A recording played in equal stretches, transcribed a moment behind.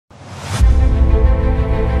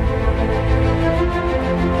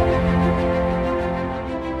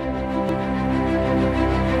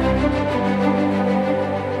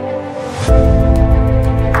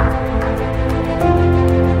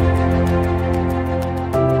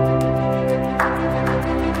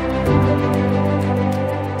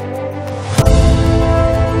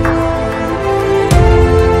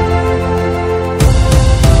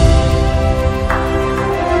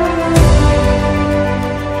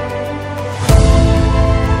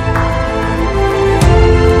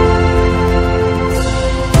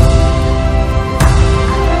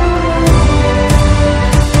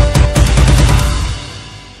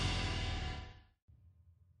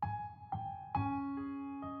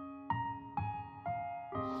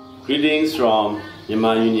Greetings from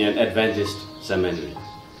Myanmar Union Adventist Seminary.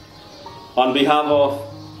 On behalf of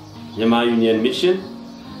Myanmar Union Mission,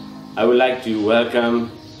 I would like to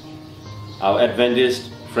welcome our Adventist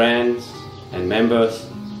friends and members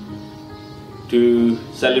to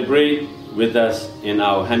celebrate with us in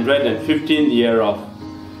our 115th year of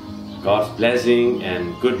God's blessing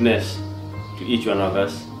and goodness to each one of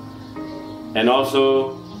us, and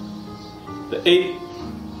also the 8th,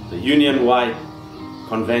 the Union-wide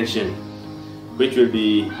Convention, which will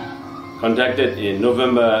be conducted in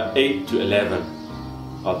November 8 to 11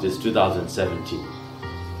 of this 2017.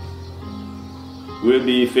 We'll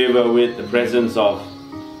be favored with the presence of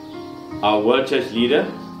our World Church leader,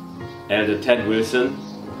 Elder Ted Wilson,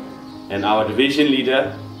 and our division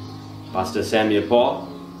leader, Pastor Samuel Paul.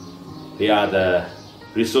 They are the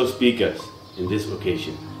resource speakers in this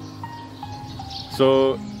occasion.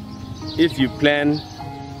 So if you plan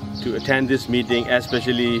to attend this meeting,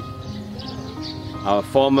 especially our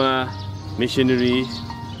former missionaries,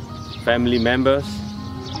 family members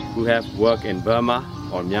who have worked in Burma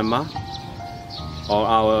or Myanmar, or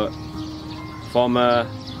our former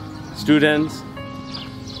students,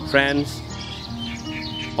 friends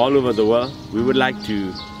all over the world, we would like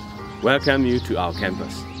to welcome you to our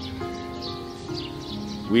campus.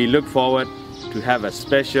 We look forward to have a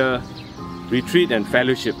special retreat and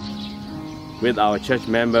fellowship with our church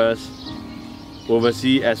members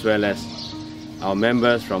overseas, as well as our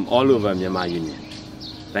members from all over Myanmar Union.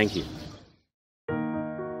 Thank you.